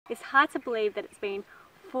It's hard to believe that it's been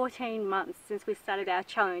 14 months since we started our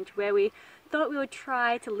challenge, where we thought we would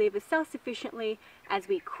try to live as self-sufficiently as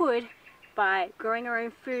we could by growing our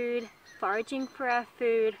own food, foraging for our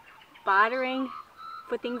food, bartering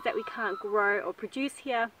for things that we can't grow or produce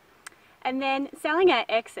here, and then selling our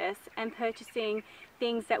excess and purchasing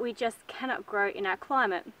things that we just cannot grow in our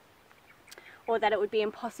climate, or that it would be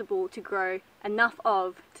impossible to grow enough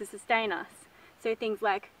of to sustain us. So things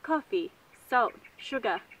like coffee, salt,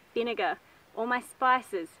 sugar, vinegar, all my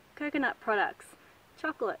spices, coconut products,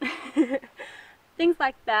 chocolate, things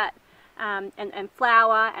like that, and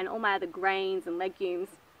flour and all my other grains and legumes.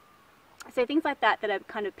 So things like that are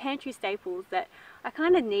kind of pantry staples that I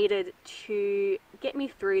kind of needed to get me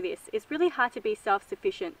through this. It's really hard to be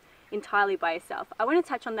self-sufficient entirely by yourself. I want to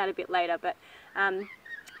touch on that a bit later, but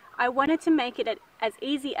I wanted to make it as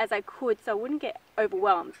easy as I could so I wouldn't get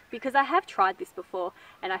overwhelmed, because I have tried this before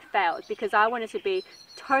and I failed, because I wanted to be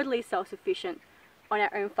totally self-sufficient on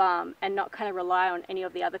our own farm and not kind of rely on any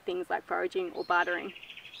of the other things like foraging or bartering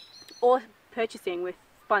or purchasing with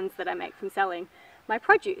funds that I make from selling my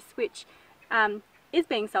produce, which is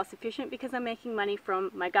being self-sufficient because I'm making money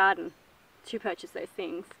from my garden to purchase those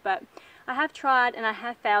things. But I have tried and I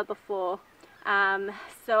have failed before,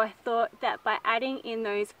 so I thought that by adding in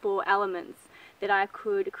those 4 elements that I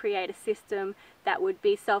could create a system that would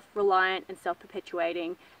be self-reliant and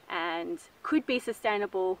self-perpetuating and could be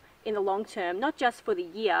sustainable in the long term, not just for the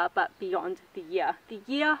year but beyond the year. The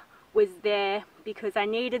year was there because I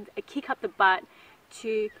needed a kick up the butt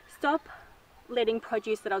to stop letting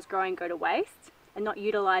produce that I was growing go to waste and not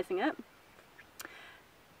utilizing it.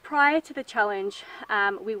 Prior to the challenge,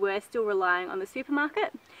 we were still relying on the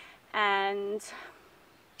supermarket, and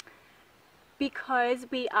because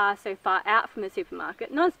we are so far out from the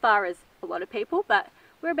supermarket, not as far as a lot of people, but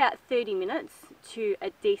we're about 30 minutes to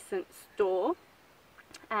a decent store,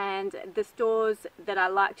 and the stores that I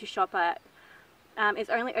like to shop at is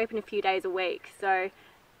only open a few days a week, so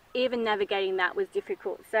even navigating that was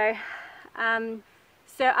difficult. So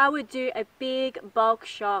I would do a big bulk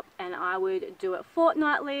shop, and I would do it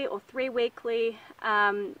fortnightly or 3 weekly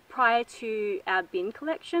prior to our bin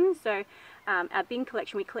collection. So our bin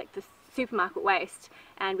collection, we collect the supermarket waste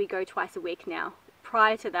and we go twice a week now.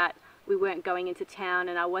 Prior to that, we weren't going into town,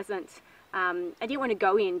 and I didn't want to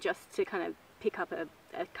go in just to kind of pick up a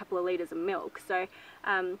couple of litres of milk. So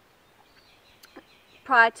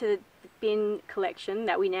prior to the bin collection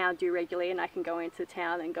that we now do regularly, and I can go into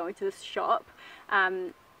town and go into the shop,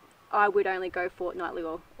 I would only go fortnightly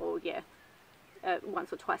or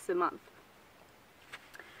once or twice a month.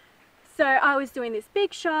 So I was doing this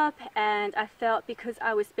big shop, and I felt because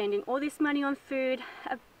I was spending all this money on food,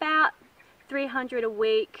 about $300 a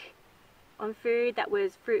week on food, that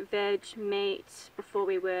was fruit, veg, meat, before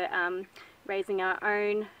we were raising our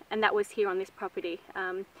own, and that was here on this property,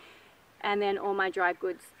 and then all my dry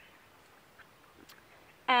goods.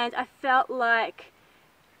 And I felt like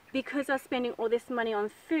because I was spending all this money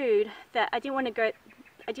on food that I didn't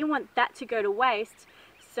want that to go to waste.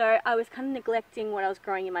 So I was kind of neglecting what I was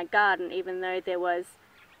growing in my garden, even though there was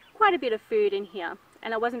quite a bit of food in here,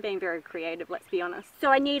 and I wasn't being very creative, let's be honest.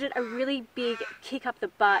 So I needed a really big kick up the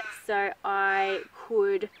butt so I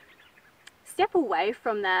could step away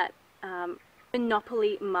from that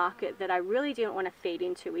monopoly market that I really didn't want to feed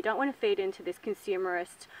into. We don't want to feed into this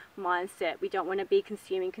consumerist mindset. We don't want to be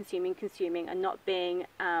consuming and not being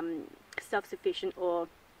self-sufficient or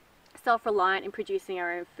self-reliant in producing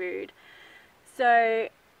our own food. So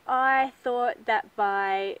I thought that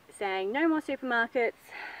by saying no more supermarkets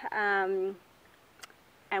and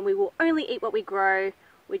we will only eat what we grow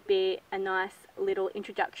would be a nice little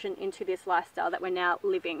introduction into this lifestyle that we're now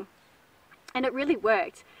living. And it really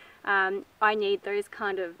worked. I need those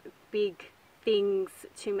kind of big things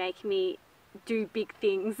to make me do big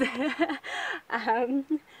things.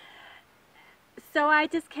 So I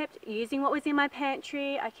just kept using what was in my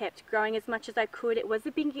pantry. I kept growing as much as I could. It was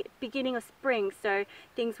the beginning of spring, so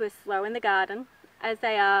things were slow in the garden, as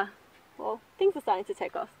they are. Well, things are starting to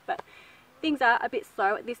take off, but things are a bit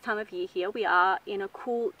slow at this time of year here. We are in a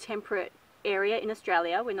cool, temperate area in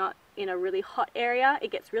Australia. We're not in a really hot area.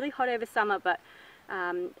 It gets really hot over summer, but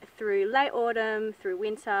through late autumn, through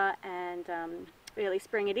winter, and early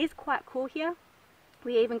spring, it is quite cool here.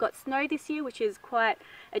 We even got snow this year, which is quite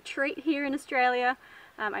a treat here in Australia.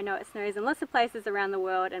 I know it snows in lots of places around the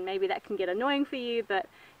world, and maybe that can get annoying for you, but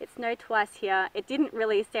it snowed twice here. It didn't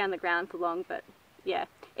really stay on the ground for long, but yeah,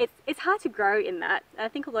 it's hard to grow in that. I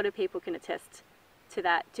think a lot of people can attest to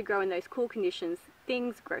that, to grow in those cool conditions.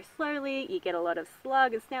 Things grow slowly, you get a lot of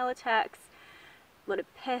slug and snail attacks, a lot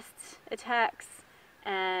of pest attacks,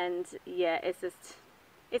 and yeah, it's just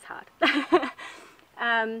it's hard.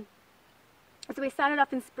 So we started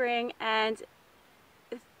off in spring, and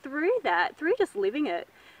through just living it,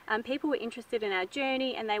 people were interested in our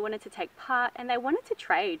journey, and they wanted to take part, and they wanted to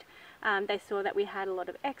trade. They saw that we had a lot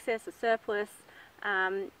of excess or surplus,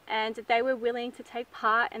 and they were willing to take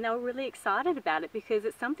part, and they were really excited about it because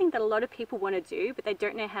it's something that a lot of people want to do, but they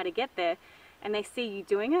don't know how to get there, and they see you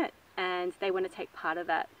doing it and they want to take part of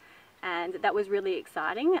that. And that was really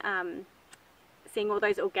exciting, seeing all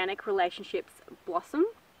those organic relationships blossom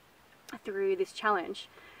through this challenge.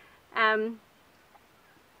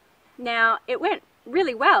 Now it went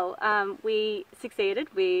really well. We succeeded.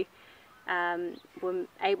 We were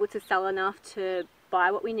able to sell enough to buy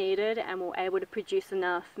what we needed, and we were able to produce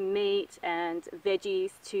enough meat and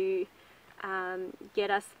veggies to get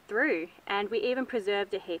us through. And we even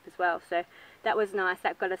preserved a heap as well, so that was nice.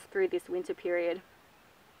 That got us through this winter period.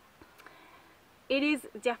 It is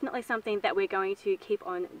definitely something that we're going to keep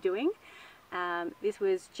on doing. This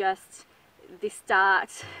was just the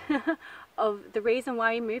start of the reason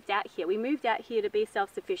why we moved out here. We moved out here to be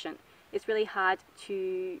self-sufficient. It's really hard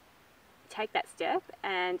to take that step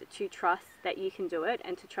and to trust that you can do it,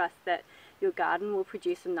 and to trust that your garden will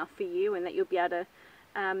produce enough for you, and that you'll be able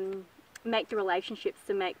to make the relationships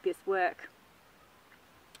to make this work.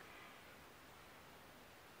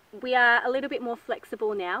 We are a little bit more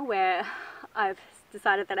flexible now, where I've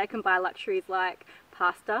decided that I can buy luxuries like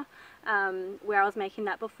pasta, where I was making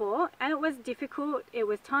that before, and it was difficult, it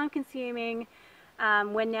was time consuming,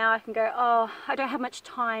 when now I can go, oh, I don't have much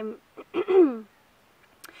time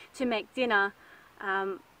to make dinner.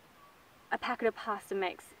 A packet of pasta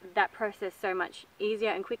makes that process so much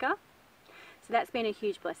easier and quicker. So that's been a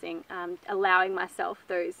huge blessing, allowing myself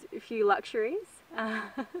those few luxuries.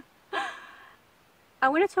 I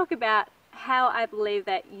want to talk about how I believe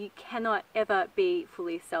that you cannot ever be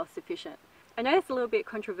fully self-sufficient. I know it's a little bit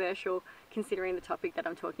controversial considering the topic that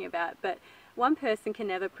I'm talking about, but one person can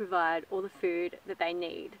never provide all the food that they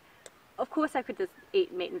need. Of course I could just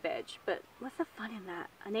eat meat and veg, but what's the fun in that?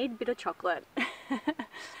 I need a bit of chocolate.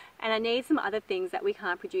 And I need some other things that we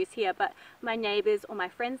can't produce here, but my neighbours or my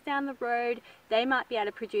friends down the road, they might be able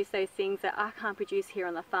to produce those things that I can't produce here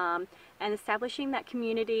on the farm. And establishing that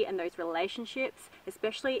community and those relationships,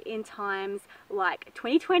 especially in times like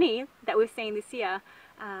 2020 that we've seen this year,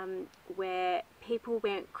 where people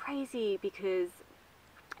went crazy because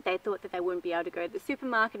they thought that they wouldn't be able to go to the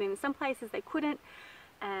supermarket, and in some places they couldn't,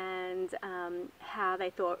 and how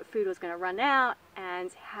they thought food was going to run out,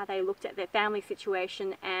 and how they looked at their family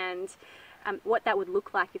situation and what that would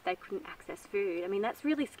look like if they couldn't access food. I mean, that's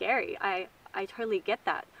really scary. I totally get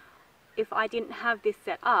that. If I didn't have this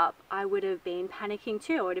set up, I would have been panicking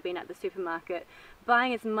too. I would have been at the supermarket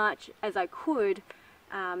buying as much as I could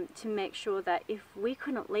to make sure that if we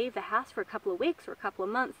couldn't leave the house for a couple of weeks or a couple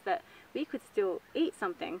of months, that we could still eat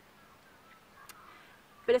something.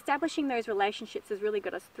 But establishing those relationships has really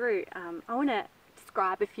got us through. I want to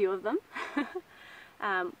describe a few of them.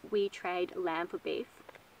 We trade lamb for beef,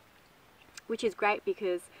 which is great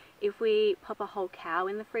because if we pop a whole cow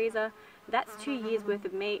in the freezer, that's 2 years worth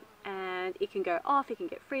of meat, and it can go off, it can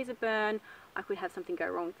get freezer burn. I could have something go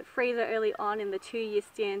wrong with the freezer early on in the 2-year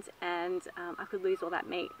stint, and I could lose all that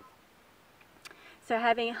meat. So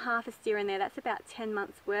having half a steer in there, that's about 10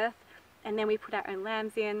 months worth, and then we put our own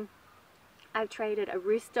lambs in. I've traded a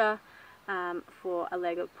rooster for a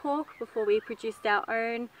leg of pork before we produced our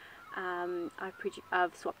own.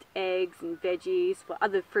 I've swapped eggs and veggies for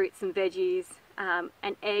other fruits and veggies,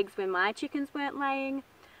 and eggs when my chickens weren't laying.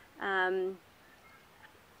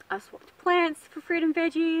 I've swapped plants for fruit and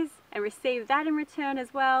veggies and received that in return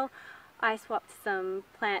as well. I swapped some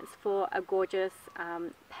plants for a gorgeous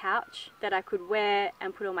pouch that I could wear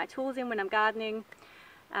and put all my tools in when I'm gardening.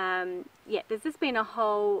 Yeah, there's just been a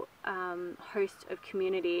whole host of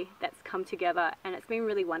community that's come together, and it's been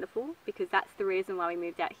really wonderful because that's the reason why we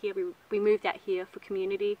moved out here. We moved out here for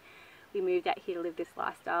community. We moved out here to live this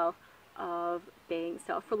lifestyle of being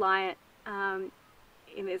self-reliant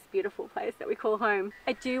in this beautiful place that we call home.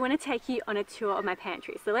 I do want to take you on a tour of my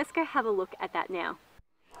pantry, so let's go have a look at that now.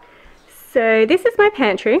 So this is my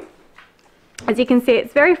pantry. As you can see,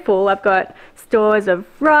 it's very full. I've got stores of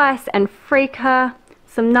rice and freekeh,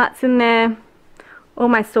 some nuts in there, all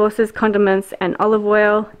my sauces, condiments and olive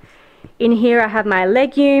oil. In here I have my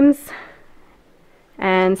legumes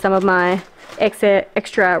and some of my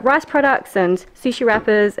extra rice products and sushi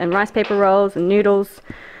wrappers and rice paper rolls and noodles.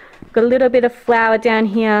 Got a little bit of flour down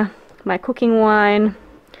here, my cooking wine.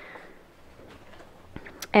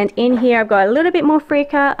 And in here I've got a little bit more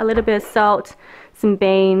freekeh, a little bit of salt, some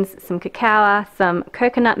beans, some cacao, some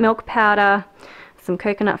coconut milk powder, some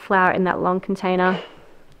coconut flour in that long container.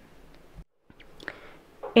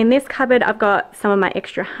 In this cupboard I've got some of my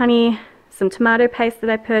extra honey, some tomato paste that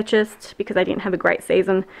I purchased because I didn't have a great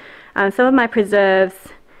season, some of my preserves,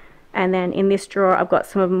 and then in this drawer I've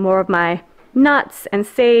got more of my nuts and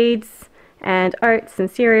seeds and oats and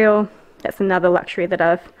cereal. That's another luxury that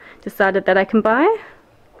I've decided that I can buy.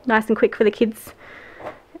 Nice and quick for the kids.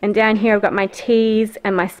 And down here I've got my teas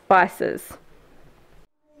and my spices.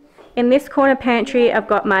 In this corner pantry I've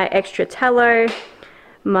got my extra tallow,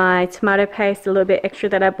 my tomato paste, a little bit extra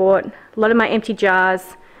that I bought, a lot of my empty jars,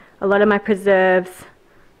 a lot of my preserves,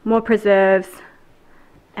 more preserves,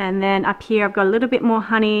 and then up here I've got a little bit more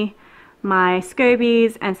honey, my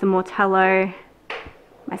scobies and some more tallow,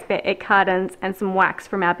 my spare egg cartons and some wax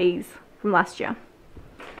from our bees from last year.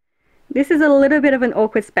 This is a little bit of an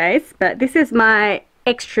awkward space, but this is my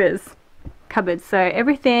extras cupboard, so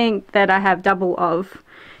everything that I have double of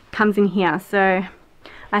comes in here. So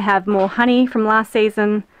I have more honey from last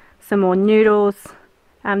season, some more noodles,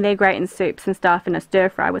 they're great in soups and stuff, and a stir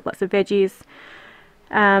fry with lots of veggies,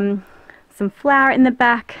 some flour in the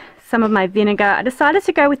back, some of my vinegar. I decided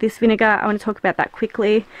to go with this vinegar. I want to talk about that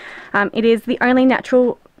quickly. It is the only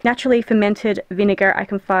naturally fermented vinegar I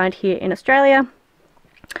can find here in Australia.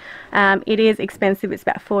 It is expensive. It's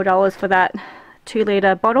about $4 for that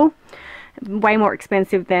 2-litre bottle. Way more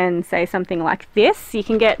expensive than, say, something like this. You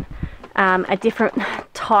can get a different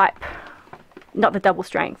type, not the double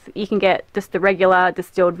strength. You can get just the regular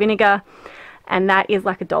distilled vinegar, and that is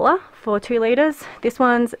like $1 for 2 litres. This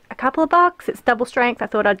one's a couple of bucks. It's double strength. I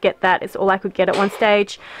thought I'd get that. It's all I could get at one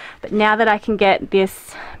stage, but now that I can get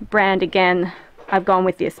this brand again, I've gone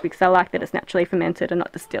with this because I like that it's naturally fermented and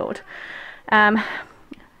not distilled.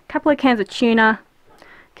 Couple of cans of tuna.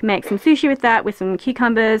 Can make some sushi with that, with some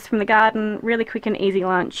cucumbers from the garden. Really quick and easy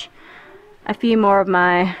lunch. A few more of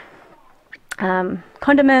my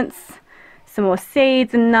condiments, some more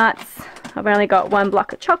seeds and nuts. I've only got 1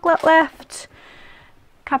 block of chocolate left.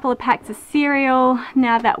 Couple of packs of cereal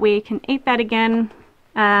now that we can eat that again.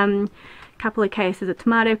 Couple of cases of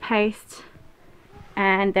tomato paste,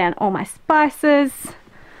 and then all my spices,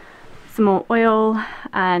 some more oil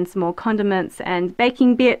and some more condiments and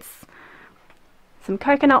baking bits, some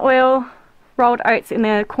coconut oil, rolled oats in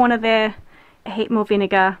the corner there, a heap more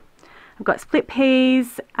vinegar. I've got split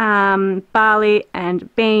peas, barley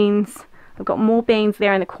and beans. I've got more beans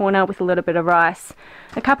there in the corner with a little bit of rice.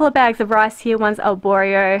 A couple of bags of rice here. One's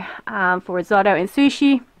arborio for risotto and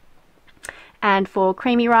sushi, and for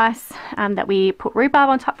creamy rice that we put rhubarb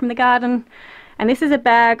on top from the garden. And this is a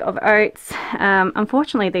bag of oats.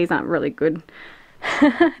 Unfortunately, these aren't really good.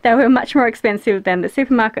 They were much more expensive than the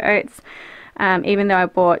supermarket oats, even though I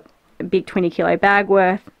bought a big 20-kilo bag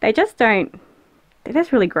worth. They're just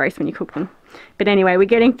really gross when you cook them. But anyway, we're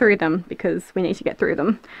getting through them because we need to get through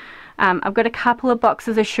them. I've got a couple of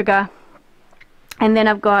boxes of sugar, and then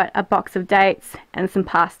I've got a box of dates and some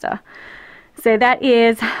pasta. So that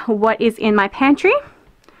is what is in my pantry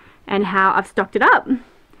and how I've stocked it up.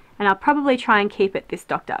 And I'll probably try and keep it this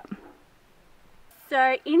stocked up.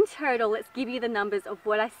 So in total, let's give you the numbers of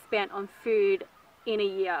what I spent on food in a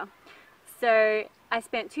year. So I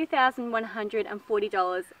spent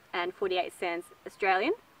 $2,140.48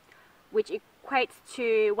 Australian, which equates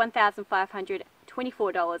to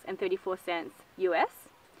 $1,524.34 US.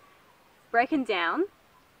 Broken down,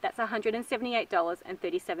 that's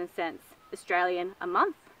 $178.37 Australian a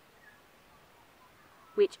month,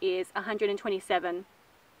 which is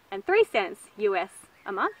 $127.03 US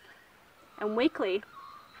a month. And weekly,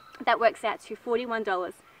 that works out to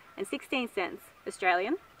 $41.16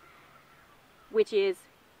 Australian, which is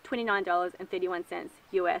 $29.31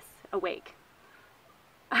 US a week.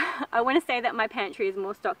 I want to say that my pantry is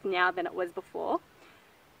more stocked now than it was before.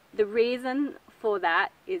 The reason for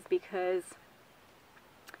that is because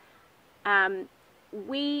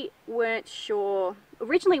we weren't sure.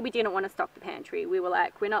 Originally we didn't want to stock the pantry. We were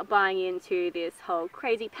like, we're not buying into this whole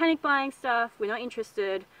crazy panic buying stuff. We're not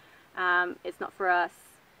interested. It's not for us.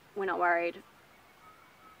 We're not worried.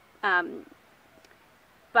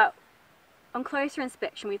 But on closer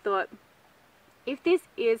inspection we thought, if this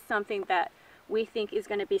is something that we think is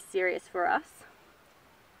going to be serious for us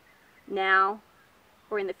now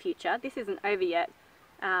or in the future, this isn't over yet,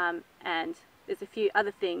 and there's a few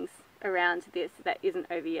other things around this that isn't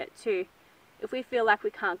over yet too. If we feel like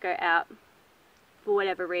we can't go out for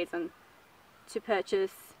whatever reason to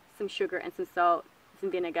purchase some sugar and some salt, some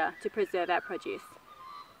vinegar to preserve our produce,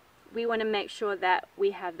 we want to make sure that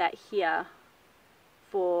we have that here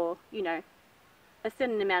for, you know, a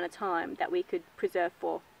certain amount of time that we could preserve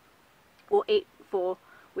for or eat for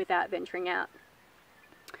without venturing out.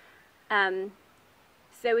 So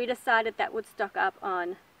we decided that we'd stock up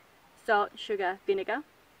on salt, sugar, vinegar,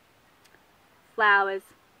 flowers,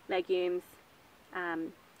 legumes,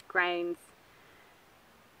 grains,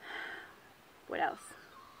 what else?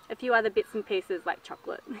 A few other bits and pieces like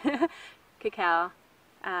chocolate, cacao,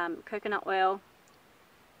 coconut oil,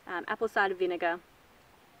 apple cider vinegar.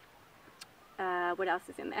 What else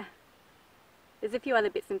is in there? There's a few other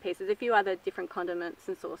bits and pieces, a few other different condiments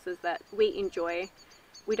and sauces that we enjoy.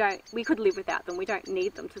 We could live without them. We don't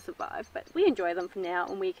need them to survive, but we enjoy them for now,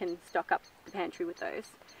 and we can stock up the pantry with those.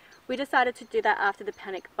 We decided to do that after the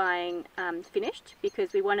panic buying finished,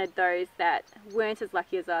 because we wanted those that weren't as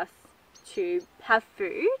lucky as us to have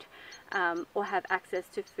food or have access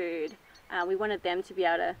to food. We wanted them to be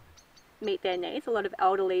able to meet their needs. A lot of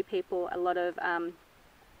elderly people, a lot of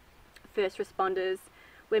first responders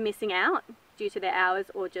were missing out due to their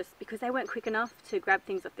hours, or just because they weren't quick enough to grab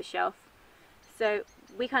things off the shelf. So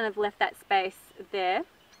we kind of left that space there,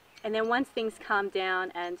 and then once things calmed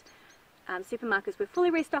down and supermarkets were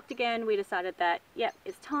fully restocked again, we decided that, yep,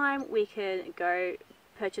 it's time, we can go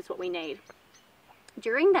purchase what we need.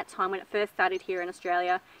 During that time, when it first started here in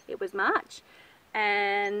Australia, it was March,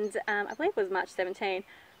 and I believe it was March 17,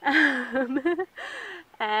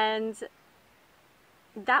 and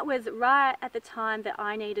that was right at the time that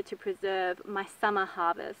I needed to preserve my summer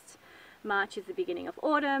harvest. March is the beginning of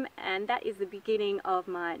autumn, and that is the beginning of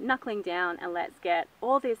my knuckling down and let's get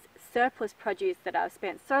all this surplus produce that I've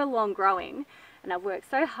spent so long growing and I've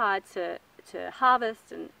worked so hard to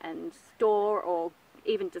harvest and store, or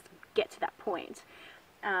even just get to that point.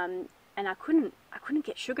 And I couldn't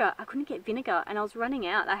get sugar, I couldn't get vinegar, and I was running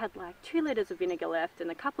out. I had like 2 litres of vinegar left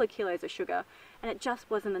and a couple of kilos of sugar, and it just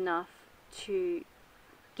wasn't enough to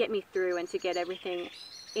get me through and to get everything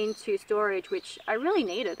into storage, which I really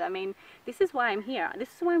needed. I mean, this is why I'm here. This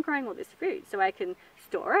is why I'm growing all this food, so I can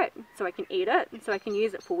store it, so I can eat it, so I can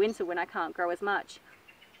use it for winter when I can't grow as much.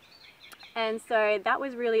 And so that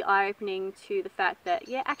was really eye-opening to the fact that,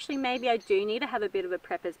 yeah, actually maybe I do need to have a bit of a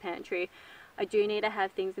prepper's pantry. I do need to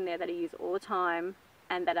have things in there that I use all the time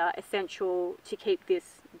and that are essential to keep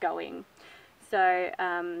this going. So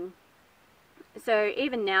so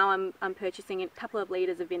even now I'm purchasing a couple of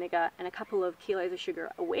litres of vinegar and a couple of kilos of sugar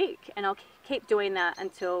a week, and I'll keep doing that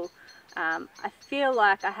until I feel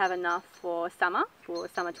like I have enough for summer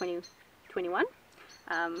 2021,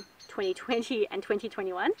 2020 and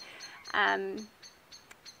 2021.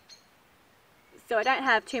 So I don't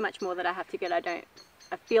have too much more that I have to get. I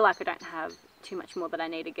feel like I don't have too much more that I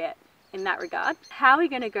need to get in that regard. How are we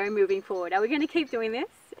going to go moving forward? Are we going to keep doing this?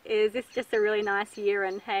 Is this just a really nice year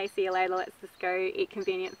and hey, see you later, let's just go eat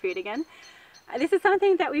convenient food again? This is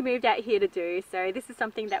something that we moved out here to do, so this is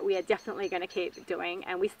something that we are definitely going to keep doing,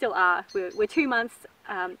 and we still are. We're 2 months,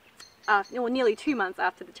 or nearly 2 months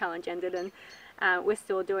after the challenge ended, and we're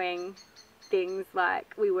still doing things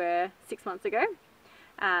like we were 6 months ago.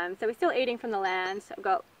 So we're still eating from the land. I've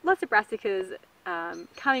got lots of brassicas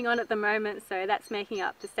coming on at the moment, so that's making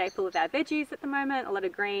up the staple of our veggies at the moment. A lot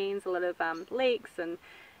of greens, a lot of leeks and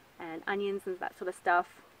onions and that sort of stuff.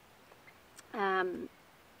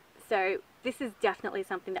 So this is definitely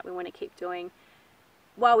something that we want to keep doing.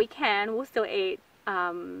 While we can, we'll still eat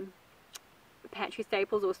pantry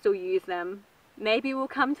staples, or still use them. Maybe we'll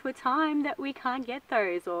come to a time that we can't get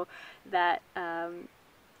those, or that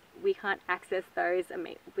we can't access those. I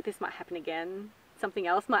mean, this might happen again. Something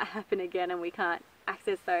else might happen again and we can't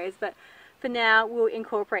access those. But for now, we'll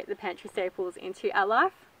incorporate the pantry staples into our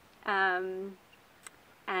life.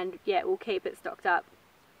 And yeah, we'll keep it stocked up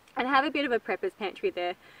and have a bit of a prepper's pantry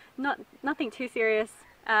there. Nothing too serious,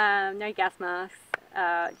 no gas masks,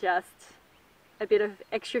 just a bit of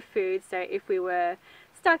extra food, so if we were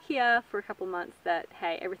stuck here for a couple months, that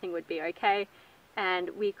hey, everything would be okay,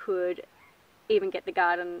 and we could even get the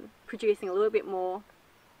garden producing a little bit more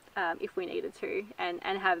if we needed to, and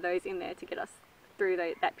have those in there to get us through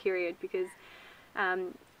that period, because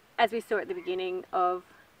as we saw at the beginning of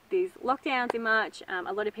these lockdowns in March,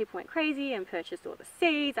 a lot of people went crazy and purchased all the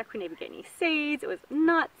seeds. I couldn't even get any seeds. It was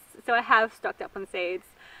nuts. So I have stocked up on seeds.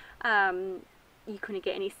 You couldn't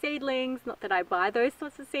get any seedlings. Not that I buy those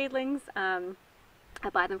sorts of seedlings. I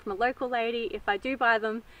buy them from a local lady if I do buy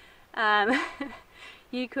them.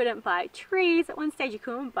 You couldn't buy trees at one stage. You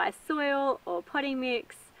couldn't buy soil or potting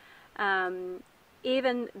mix.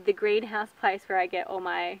 Even the greenhouse place where I get all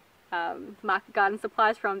my market garden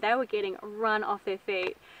supplies from, they were getting run off their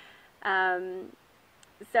feet.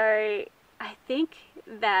 So I think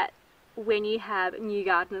that when you have new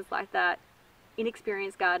gardeners like that,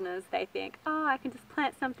 inexperienced gardeners, they think, oh, I can just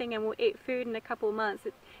plant something and we'll eat food in a couple of months.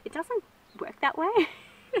 It doesn't work that way.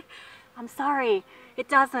 I'm sorry, it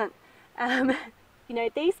doesn't. You know,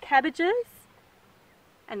 these cabbages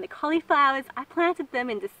and the cauliflowers, I planted them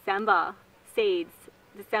in December. seeds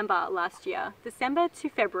December last year, December to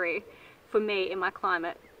February for me in my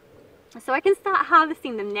climate. So I can start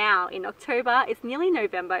harvesting them now in October. It's nearly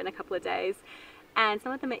November in a couple of days, and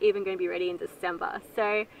some of them are even going to be ready in December.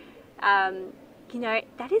 So, you know,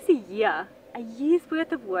 that is a year's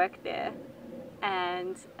worth of work there,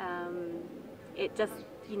 and it just,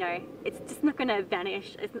 you know, it's just not going to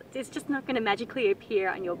vanish. It's just not going to magically appear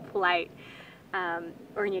on your plate.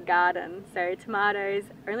 Or in your garden. So tomatoes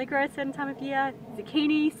only grow a certain time of year.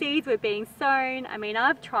 Zucchini seeds were being sown. I mean,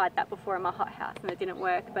 I've tried that before in my hothouse and it didn't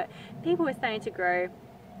work, but people were starting to grow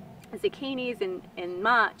zucchinis in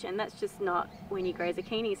March, and that's just not when you grow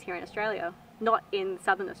zucchinis here in Australia, not in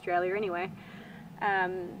southern Australia anyway.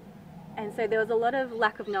 And so there was a lot of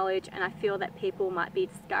lack of knowledge, and I feel that people might be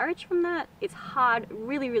discouraged from that. It's hard,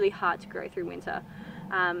 really, really hard to grow through winter.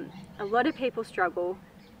 A lot of people struggle.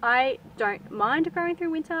 I don't mind growing through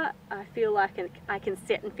winter. I feel like I can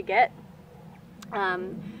sit and forget.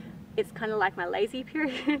 It's kind of like my lazy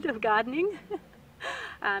period of gardening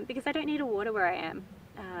because I don't need to water where I am.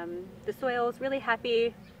 The soil's really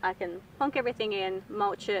happy. I can plonk everything in,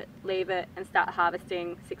 mulch it, leave it, and start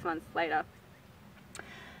harvesting 6 months later.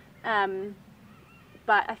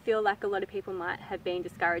 But I feel like a lot of people might have been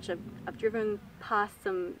discouraged. I've driven past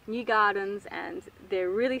some new gardens and they're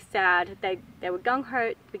really sad. They were gung-ho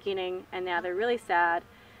at the beginning and now they're really sad,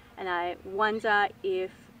 and I wonder if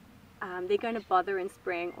they're going to bother in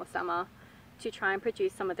spring or summer to try and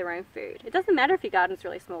produce some of their own food. It doesn't matter if your garden's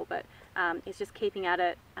really small, but it's just keeping at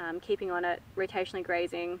it, keeping on it, rotationally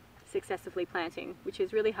grazing, successively planting, which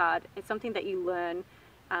is really hard. It's something that you learn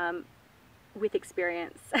with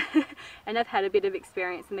experience and I've had a bit of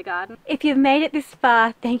experience in the garden. If you've made it this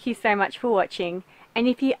far, thank you so much for watching, and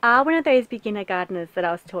if you are one of those beginner gardeners that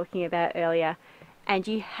I was talking about earlier and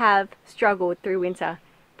you have struggled through winter,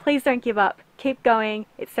 please don't give up. Keep going.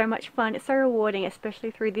 It's so much fun. It's so rewarding,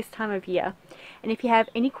 especially through this time of year. And if you have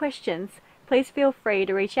any questions, please feel free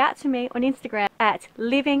to reach out to me on Instagram at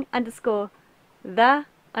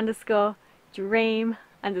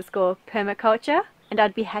living_the_dream_permaculture. And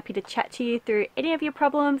I'd be happy to chat to you through any of your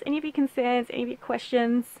problems, any of your concerns, any of your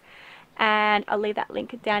questions. And I'll leave that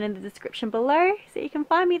link down in the description below so you can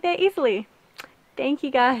find me there easily. Thank you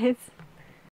guys.